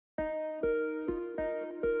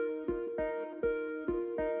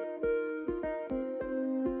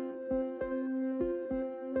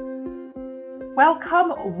Welcome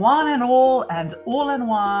one and all in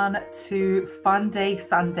one to Funday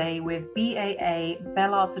Sunday with BAA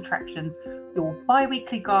Bel Arts Attractions, your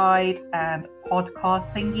bi-weekly guide and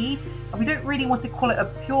podcast thingy. And we don't really want to call it a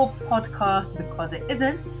pure podcast because it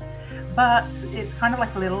isn't, but it's kind of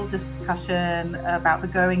like a little discussion about the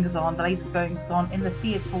latest goings on in the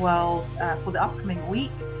theatre world for the upcoming week.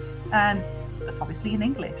 And it's obviously in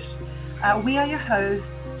English. We are your hosts,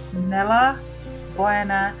 Nella,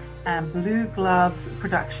 Boyana, and Blue Gloves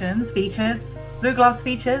Features,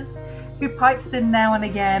 who pipes in now and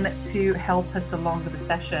again to help us along with the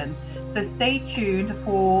session. So stay tuned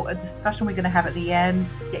for a discussion we're going to have at the end.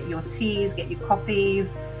 Get your teas, get your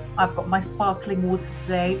coffees. I've got my sparkling water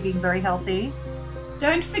today, being very healthy.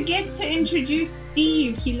 Don't forget to introduce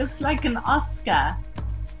Steve. He looks like an Oscar.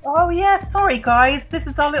 Oh yeah, sorry guys. This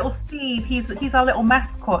is our little Steve. He's our little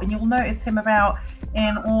mascot, and you'll notice him about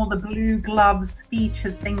in all the Blue Gloves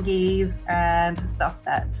features thingies and stuff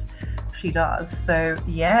that she does. So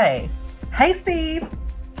yay. Hey Steve.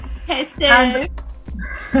 Hey Steve. And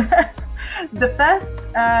the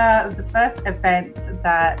first event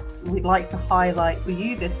that we'd like to highlight for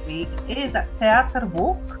you this week is at Teatar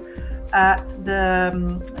at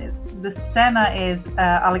the scena is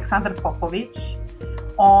Aleksandar Popović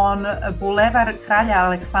on Bulevar Kralja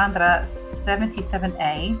Aleksandra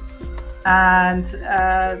 77A. And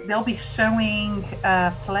they'll be showing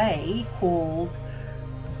a play called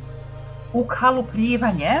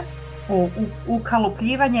Ukalupljivanje or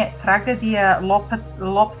Ukalupljivanje, Tragedija,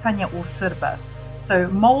 Loptanja u Srba. So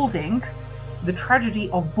molding the tragedy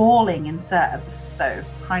of bawling in Serbs, so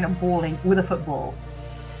kind of bawling with a football.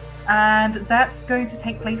 And that's going to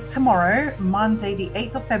take place tomorrow, Monday the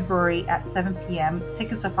 8th of February at 7 p.m.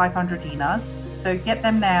 Tickets are 500 dinars, so get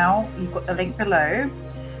them now. You've got the link below.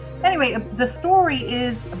 Anyway, the story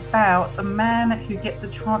is about a man who gets a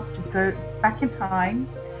chance to go back in time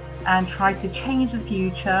and try to change the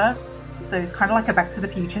future. So it's kind of like a Back to the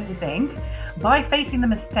Future thing by facing the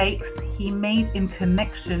mistakes he made in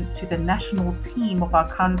connection to the national team of our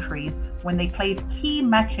countries when they played key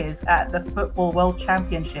matches at the Football World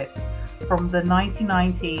Championships from the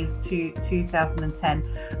 1990s to 2010.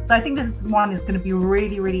 So I think this one is going to be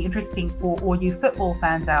really, really interesting for all you football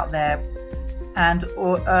fans out there, and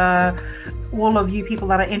all of you people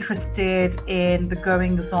that are interested in the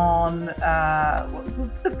goings-on,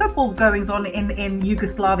 the football goings-on in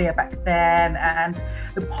Yugoslavia back then, and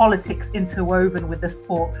the politics interwoven with the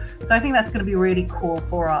sport. So I think that's going to be really cool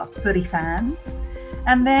for our footy fans.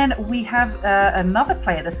 And then we have another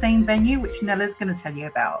play at the same venue, which Nella's going to tell you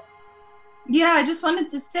about. Yeah, I just wanted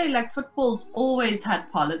to say, like, football's always had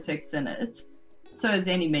politics in it. So as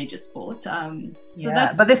any major sport.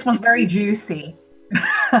 But this one's very juicy.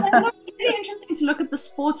 It's really interesting to look at the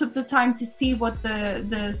sport of the time to see what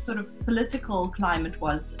the sort of political climate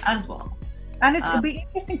was as well. And it'll be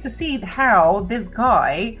interesting to see how this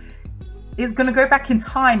guy is going to go back in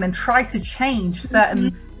time and try to change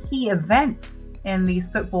certain key events in these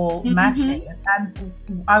football matches. And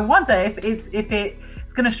I wonder if it's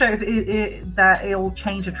going to show that it'll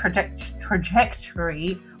change a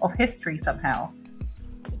trajectory of history somehow.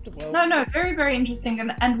 No, very, very interesting.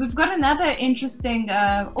 And we've got another interesting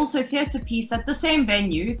also theatre piece at the same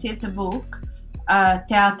venue, Teatar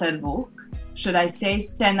should I say,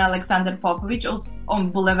 scena Aleksandar Popović,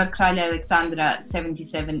 on Bulevar Kralja Aleksandra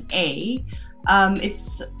 77A.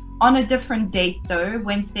 It's on a different date though,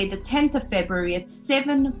 Wednesday the 10th of February at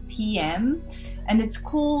 7 p.m. and it's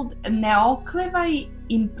called Oklevaj,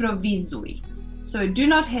 Improvizuj. So do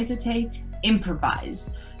not hesitate,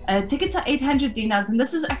 improvise. Tickets are 800 dinars, and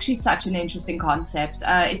this is actually such an interesting concept.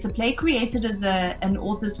 It's a play created as an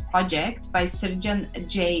author's project by Serbian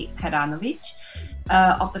J. Karanović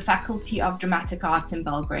of the Faculty of Dramatic Arts in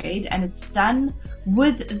Belgrade, and it's done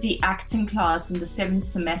with the acting class in the 7th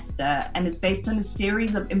semester and is based on a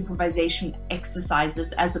series of improvisation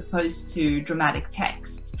exercises as opposed to dramatic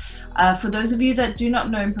texts. For those of you that do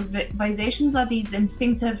not know, improvisations are these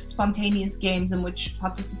instinctive, spontaneous games in which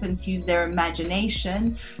participants use their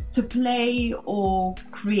imagination to play or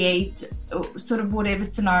create sort of whatever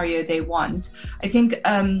scenario they want. I think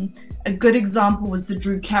a good example was the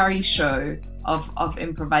Drew Carey show of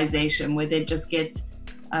improvisation, where they just get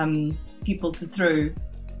people to throw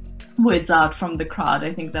words out from the crowd.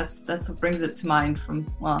 I think that's what brings it to mind from,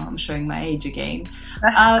 well, I'm showing my age again.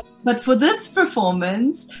 But for this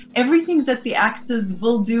performance, everything that the actors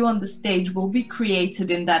will do on the stage will be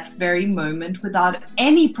created in that very moment without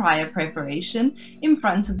any prior preparation in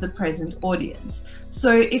front of the present audience.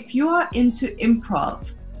 So if you are into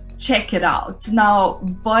improv, check it out. Now,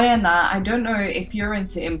 Boyana, I don't know if you're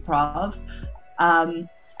into improv,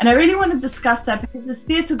 And I really want to discuss that, because as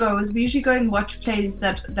theatre goers, we usually go and watch plays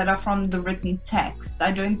that are from the written text.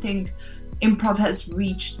 I don't think improv has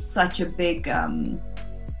reached such a big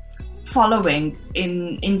following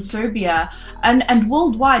in Serbia, and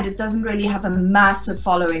worldwide it doesn't really have a massive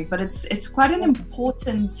following, but it's quite an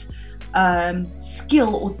important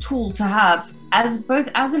skill or tool to have, as both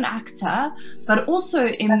as an actor, but also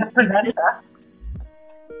in as a presenter.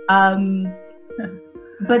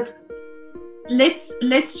 But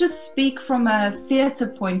let's just speak from a theatre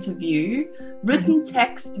point of view. Written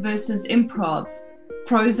text versus improv.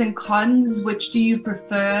 Pros and cons, which do you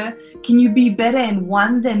prefer? Can you be better in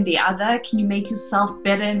one than the other? Can you make yourself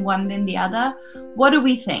better in one than the other? What do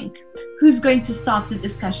we think? Who's going to start the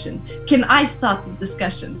discussion? Can I start the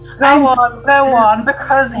discussion? Go on,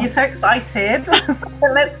 because you're so excited.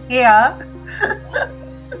 So let's hear.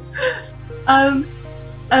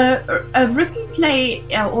 A written play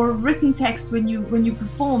or a written text, when you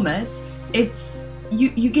perform it, it's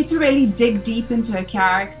you get to really dig deep into a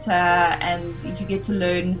character, and you get to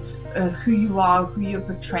learn who you are, who you're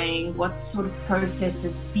portraying, what sort of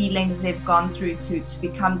processes, feelings they've gone through to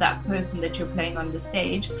become that person that you're playing on the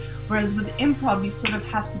stage. Whereas with improv, you sort of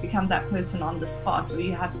have to become that person on the spot, or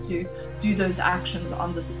you have to do those actions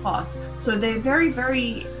on the spot. So they're very,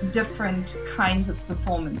 very different kinds of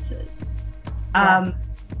performances. Yes.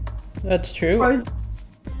 That's true.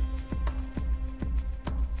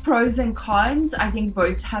 Pros and cons. I think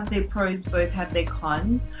both have their pros, both have their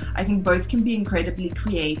cons. I think both can be incredibly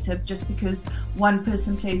creative. Just because one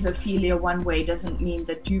person plays Ophelia one way doesn't mean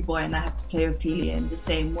that you, boy, and I have to play Ophelia in the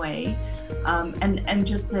same way. And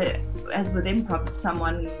just as with improv, if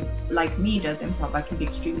someone like me does improv, I can be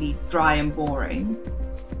extremely dry and boring.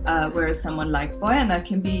 Whereas someone like Bojana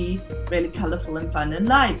can be really colorful and fun and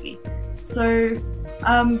lively. So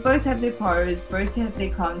both have their pros, both have their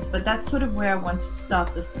cons, but that's sort of where I want to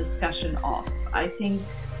start this discussion off. I think,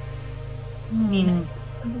 Nina,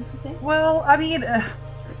 something to say? Well, I mean,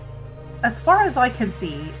 as far as I can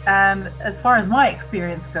see, and as far as my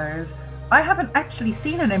experience goes, I haven't actually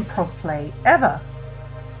seen an improv play ever.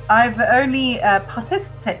 I've only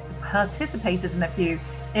participated in a few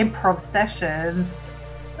improv sessions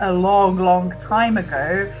a long, long time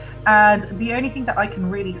ago, and the only thing that I can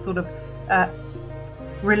really sort of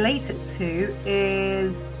relate it to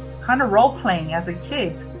is kind of role playing as a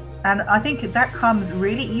kid. And I think that comes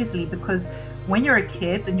really easily, because when you're a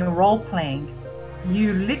kid and you're role playing,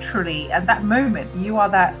 you literally at that moment you are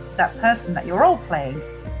that person that you're role playing.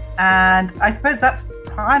 And I suppose that's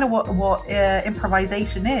kind of what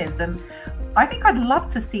improvisation is. And I think I'd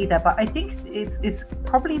love to see that, but I think it's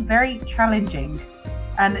probably very challenging,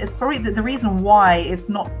 and it's probably the reason why it's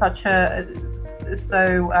not such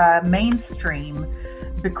so mainstream,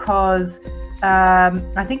 because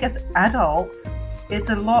I think as adults it's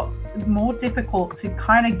a lot more difficult to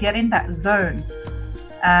kind of get in that zone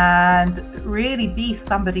and really be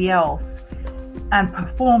somebody else and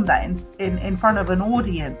perform that in front of an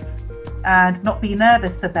audience and not be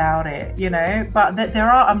nervous about it, you know. But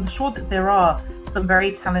I'm sure that there are some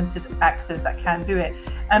very talented actors that can do it.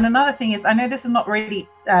 And another thing is, I know this is not really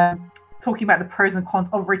talking about the pros and cons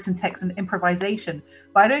of written text and improvisation,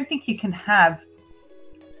 but I don't think you can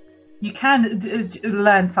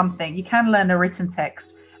learn something. You can learn a written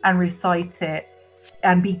text and recite it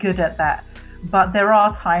and be good at that. But there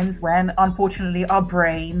are times when, unfortunately, our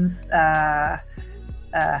brains, how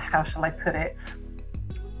shall I put it,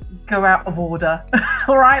 go out of order,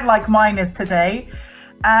 all right, like mine is today,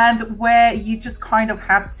 and where you just kind of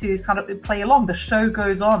have to kind of play along. The show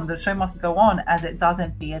goes on. The show must go on as it does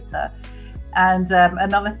in theatre. And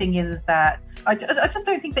another thing is that I just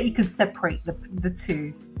don't think that you can separate the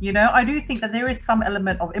two. You know, I do think that there is some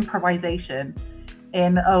element of improvisation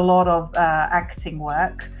in a lot of acting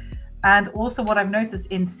work. And also what I've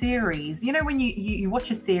noticed in series, you know, when you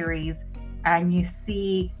watch a series and you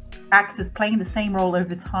see actors playing the same role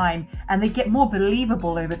over time, and they get more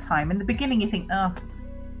believable over time. In the beginning, you think, oh,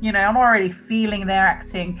 you know, I'm already feeling their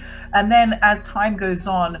acting. And then as time goes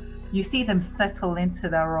on, you see them settle into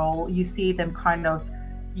their role. You see them kind of,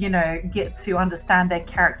 you know, get to understand their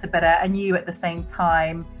character better, and you at the same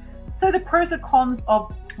time. So the pros and cons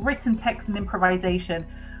of written text and improvisation.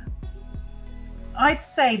 I'd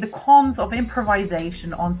say the cons of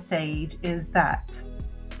improvisation on stage is that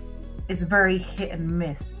it's very hit and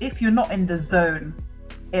miss. If you're not in the zone,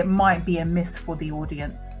 it might be a miss for the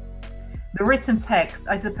audience. The written text,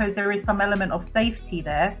 I suppose there is some element of safety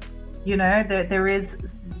there. You know, there is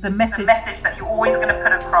the message that you're always going to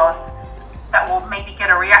put across that will maybe get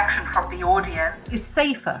a reaction from the audience. It's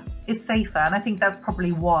safer. it's safer, and I think that's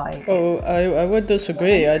probably why. Oh, I would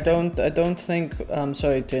disagree. I don't think.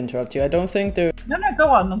 Sorry to interrupt you. I don't think there. No, go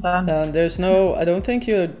on. I'm done. I don't think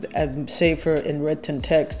you're safer in written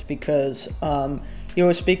text because you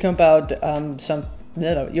were speaking about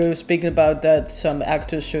you were speaking about that some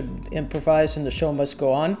actors should improvise and the show must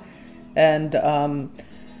go on, and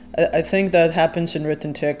I think that happens in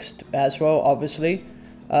written text as well. Obviously.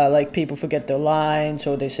 Like people forget their lines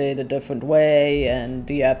or they say it a different way and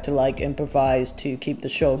you have to like improvise to keep the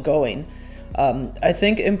show going. I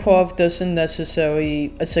think improv doesn't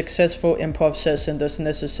necessarily, a successful improv session doesn't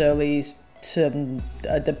necessarily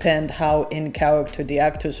depend how in character the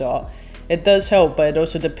actors are. It does help, but it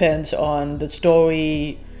also depends on the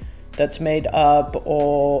story that's made up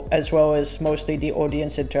or as well as mostly the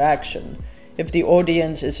audience interaction. If the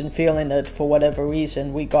audience isn't feeling it for whatever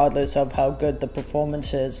reason, regardless of how good the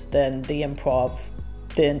performance is, then the improv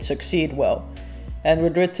didn't succeed well. And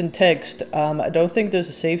with written text, I don't think there's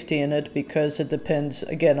a safety in it because it depends,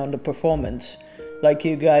 again, on the performance. Like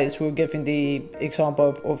you guys were giving the example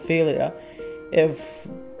of Ophelia. If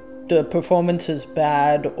the performance is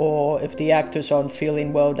bad or if the actors aren't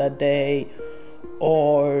feeling well that day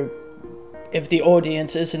or if the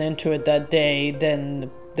audience isn't into it that day,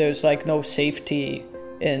 then there's like no safety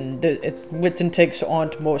in written texts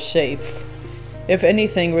aren't more safe. If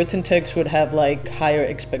anything, written text would have like higher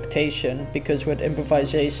expectation because with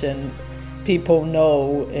improvisation, people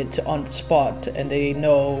know it's on the spot and they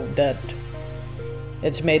know that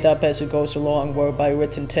it's made up as it goes along, where by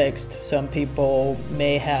written text, some people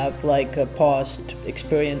may have like a past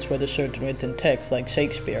experience with a certain written text, like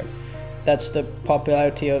Shakespeare. That's the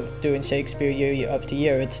popularity of doing Shakespeare year after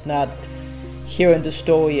year. It's not hearing the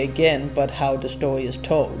story again, but how the story is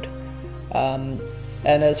told. And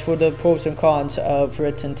as for the pros and cons of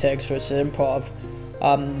written text versus improv,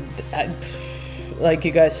 like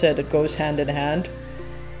you guys said, it goes hand in hand.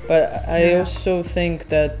 But I also think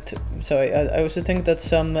that, I also think that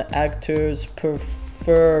some actors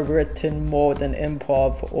prefer written more than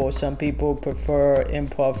improv, or some people prefer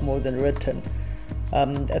improv more than written.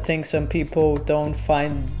 I think some people don't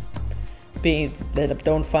find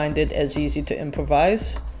it as easy to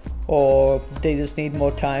improvise, or they just need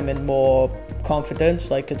more time and more confidence.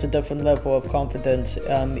 Like it's a different level of confidence.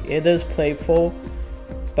 It is playful,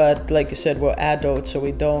 but like you said, we're adults, so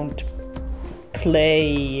we don't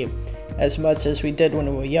play as much as we did when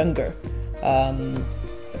we were younger. And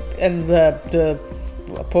the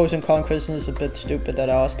pros and cons question is a bit stupid that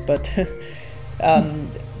I asked, but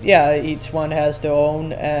yeah, each one has their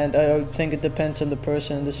own, and I think it depends on the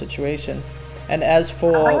person and the situation. And as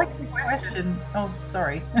for... I like the question. Oh,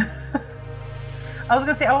 sorry. I was going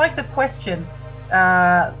to say, I like the question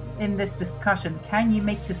in this discussion. Can you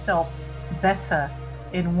make yourself better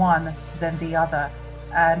in one than the other?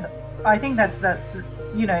 And I think that's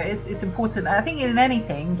you know, it's important. I think in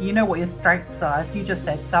anything, you know what your strengths are. If you just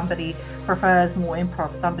said somebody prefers more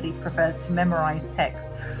improv, somebody prefers to memorize text.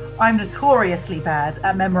 I'm notoriously bad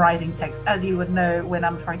at memorizing text, as you would know when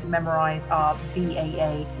I'm trying to memorize our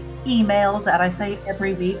BAA emails that I say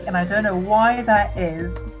every week, and I don't know why that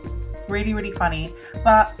is. It's really, really funny.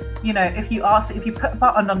 But you know, if you put a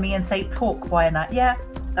button on me and say talk, why not? Yeah,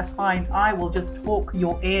 that's fine. I will just talk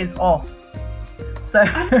your ears off. So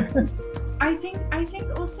I think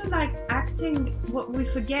also like acting, what we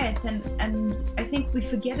forget, and I think we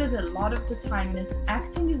forget it a lot of the time, and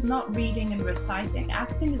acting is not reading and reciting.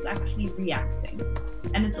 Acting is actually reacting,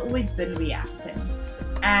 and it's always been reacting,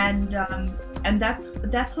 and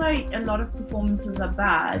that's why a lot of performances are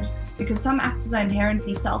bad, because some actors are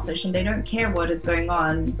inherently selfish and they don't care what is going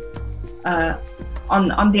on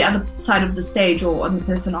the other side of the stage or on the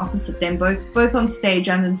person opposite them, both on stage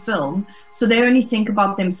and in film. So they only think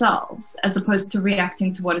about themselves as opposed to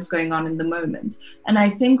reacting to what is going on in the moment. And I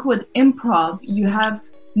think with improv, you have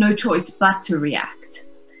no choice but to react.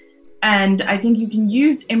 And I think you can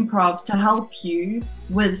use improv to help you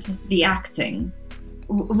with the acting,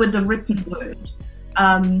 with the written word.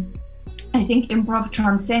 I think improv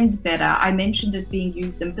transcends better. I mentioned it being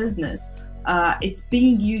used in business. It's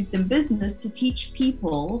being used in business to teach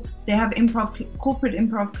people. They have corporate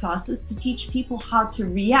improv classes to teach people how to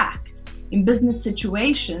react in business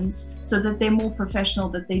situations so that they're more professional,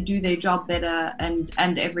 that they do their job better,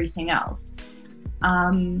 and everything else.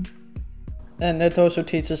 And it also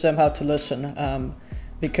teaches them how to listen,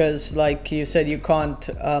 because like you said, you can't,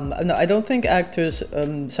 no, I don't think actors,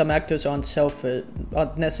 some actors aren't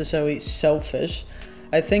necessarily selfish.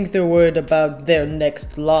 I think they're worried about their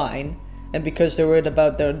next line. And because they're worried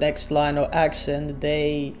about their next line or action,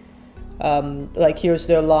 they, like, here's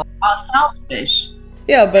their line. Are selfish.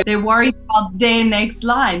 Yeah, but they're worried about their next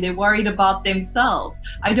line. They're worried about themselves.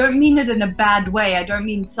 I don't mean it in a bad way. I don't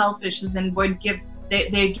mean selfish as in won't give.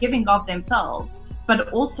 They're giving of themselves, but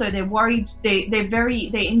also they're worried. They're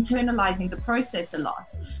internalizing the process a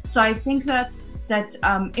lot. So I think that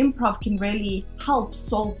improv can really help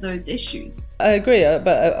solve those issues. I agree,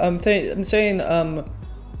 but I'm just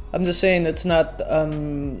saying it's not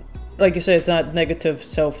like you say, it's not negative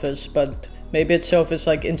selfish, but maybe it's selfish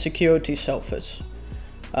like insecurity selfish.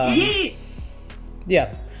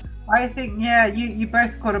 Yeah. I think, yeah, you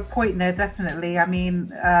both got a point there, definitely. I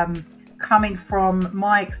mean, coming from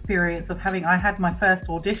my experience of I had my first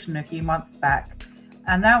audition a few months back,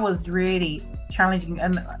 and that was really challenging.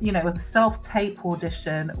 And, you know, it was a self-tape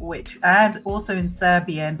audition, and also in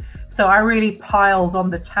Serbian. So I really piled on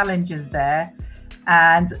the challenges there.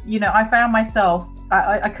 And, you know, I found myself,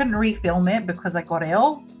 I couldn't refilm it because I got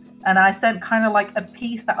ill. And I sent kind of like a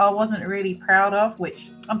piece that I wasn't really proud of,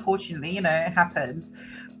 which unfortunately, you know, it happens.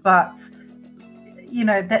 But, you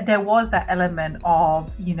know, there was that element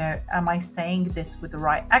of, you know, am I saying this with the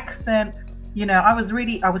right accent? You know, I was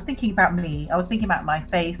thinking about me. I was thinking about my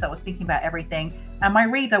face. I was thinking about everything. And my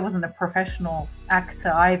reader wasn't a professional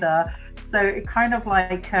actor either. So it kind of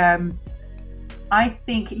like, I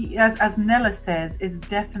think, as Nella says, is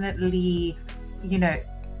definitely, you know,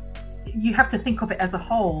 you have to think of it as a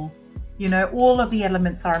whole. You know, all of the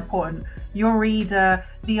elements are important. Your reader,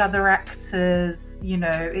 the other actors, you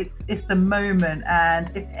know, it's the moment.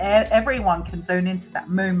 And if everyone can zone into that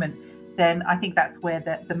moment, then I think that's where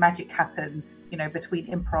the magic happens, you know, between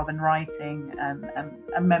improv and writing and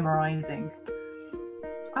memorizing.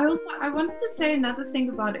 I wanted to say another thing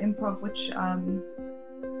about improv, which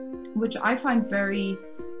I find very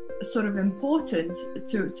sort of important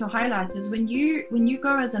to highlight, is when you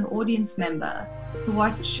go as an audience member to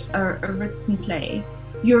watch a written play,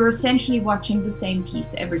 you're essentially watching the same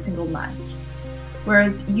piece every single night.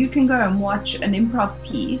 Whereas you can go and watch an improv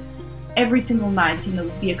piece every single night and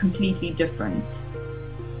it'll be a completely different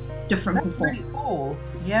performance. Pretty cool.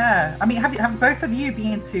 Yeah. I mean, have both of you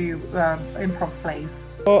been to improv plays?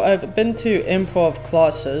 Well, I've been to improv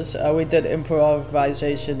classes. We did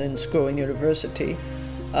improvisation in school and university.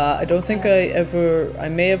 I don't think I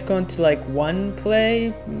may have gone to like one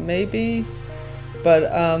play, maybe, but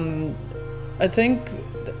I think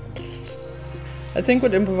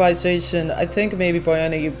with improvisation, I think maybe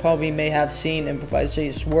Bojana, you probably may have seen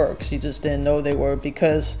improvisation works, you just didn't know they were,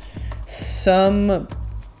 because some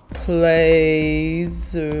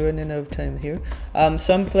plays, running out of time here,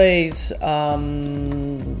 some plays,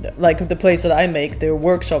 like the plays that I make, they're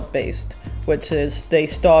workshop based, which is they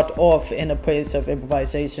start off in a place of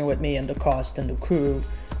improvisation with me and the cast and the crew,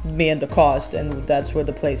 and that's where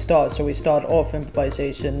the play starts. So we start off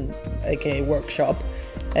improvisation, aka workshop,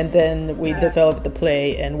 and then we develop the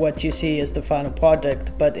play, and what you see is the final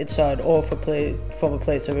product, but it started off from a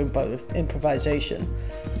place of improvisation.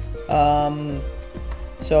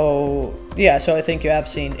 So I think you have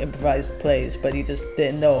seen improvised plays, but you just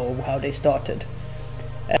didn't know how they started.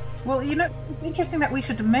 Well, you know, it's interesting that we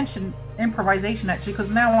should mention improvisation, actually, because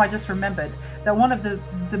now I just remembered that one of the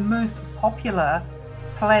most popular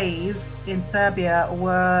plays in Serbia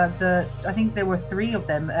were I think there were 3 of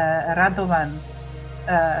them, Radovan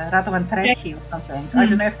Treći or something. I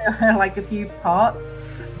don't know if there were like a few parts,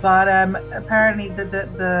 but apparently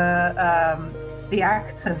the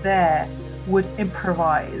actor there would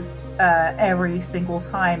improvise every single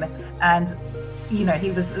time, and you know,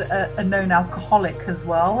 he was a known alcoholic as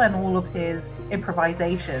well, and all of his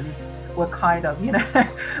improvisations were kind of, you know,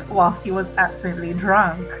 whilst he was absolutely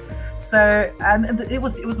drunk. So, and it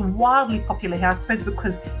was wildly popular here, I suppose,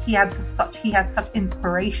 because he had such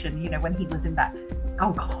inspiration, you know, when he was in that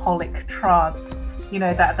alcoholic trance, you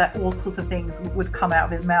know, that all sorts of things would come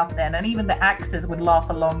out of his mouth then, and even the actors would laugh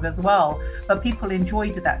along as well. But people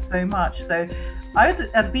enjoyed that so much. So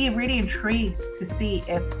I'd be really intrigued to see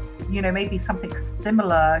if, you know, maybe something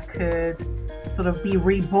similar could sort of be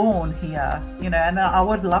reborn here, you know, and I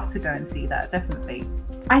would love to go and see that, definitely.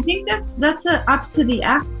 I think that's up to the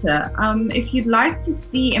actor. If you'd like to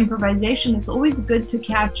see improvisation, it's always good to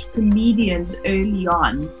catch comedians early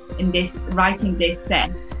on in writing their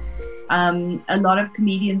set. A lot of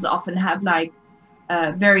comedians often have like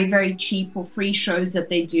very, very cheap or free shows that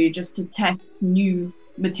they do just to test new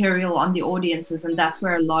material on the audiences, and that's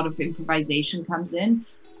where a lot of improvisation comes in.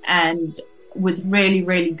 And with really,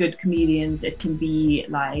 really good comedians, it can be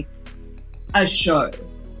like a show.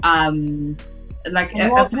 You're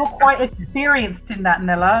quite experienced in that,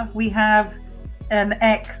 Nella. We have an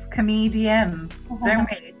ex-comedian, don't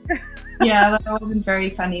we? Yeah, but I wasn't very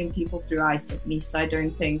funny and people threw ice at me, so I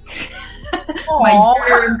don't think my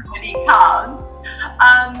urine really counts.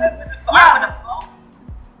 Yeah.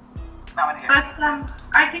 But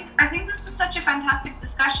I think this is such a fantastic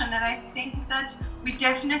discussion, and I think that we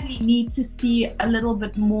definitely need to see a little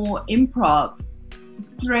bit more improv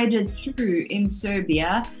threaded through in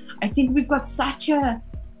Serbia. I think we've got such a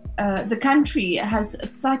the country has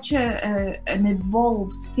such an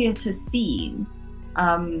evolved theatre scene,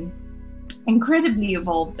 incredibly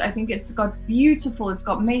evolved. I think it's got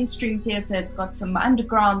mainstream theatre, it's got some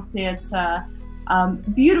underground theatre,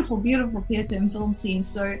 beautiful theatre and film scenes.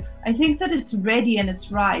 So I think that it's ready and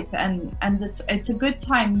it's ripe, and it's a good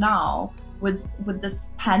time now with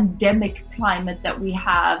this pandemic climate that we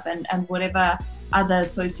have, and whatever other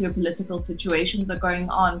socio-political situations are going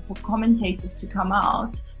on, for commentators to come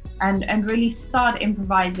out and really start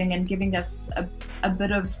improvising and giving us a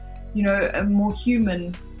bit of, you know, a more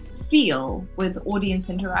human feel with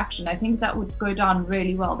audience interaction. I think that would go down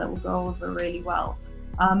really well. That would go over really well.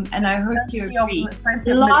 And I hope you agree.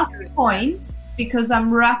 Last point, because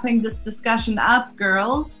I'm wrapping this discussion up,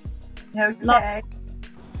 girls. Okay.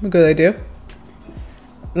 Good idea.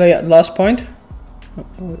 Last point.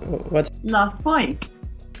 What's last point?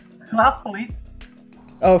 Last point.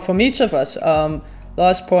 Oh, from each of us.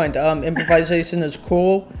 Last point. Improvisation is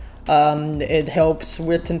cool. It helps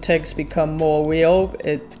written text become more real.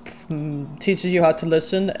 It teaches you how to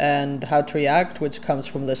listen and how to react, which comes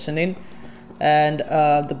from listening. And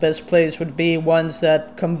the best plays would be ones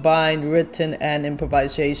that combine written and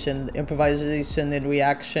improvisation in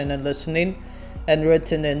reaction and listening, and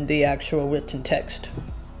written in the actual written text.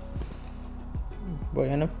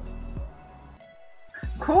 Bojana?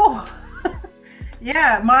 Cool.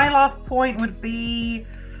 Yeah, my last point would be,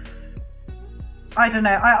 I don't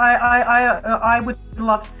know, I would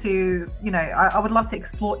love to, you know, I would love to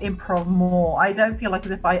explore improv more. I don't feel like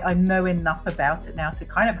as if I know enough about it now to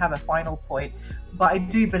kind of have a final point, but I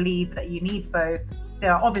do believe that you need both.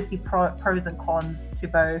 There are obviously pros and cons to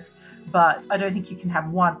both, but I don't think you can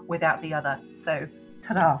have one without the other. So,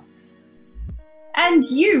 ta-da. And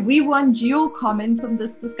we want your comments on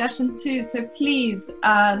this discussion too. So please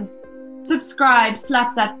subscribe,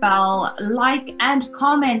 slap that bell, like and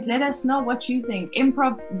comment. Let us know what you think.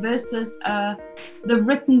 Improv versus the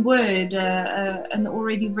written word, an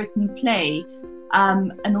already written play,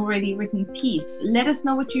 an already written piece. Let us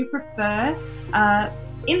know what you prefer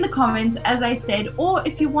in the comments, as I said, or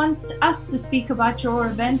if you want us to speak about your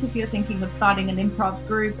event, if you're thinking of starting an improv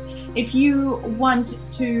group, if you want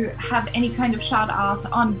to have any kind of shout out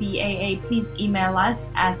on BAA, please email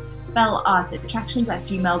us at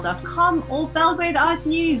belartattractions@gmail.com or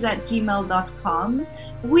belgradeartnews@gmail.com.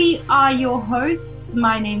 We are your hosts.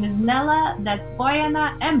 My name is Nella, that's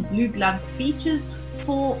Bojana, and Blue Glove Speeches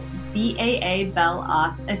for BAA Bel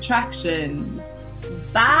Art Attractions.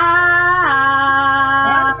 Bye!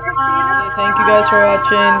 Thank you guys for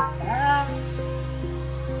watching.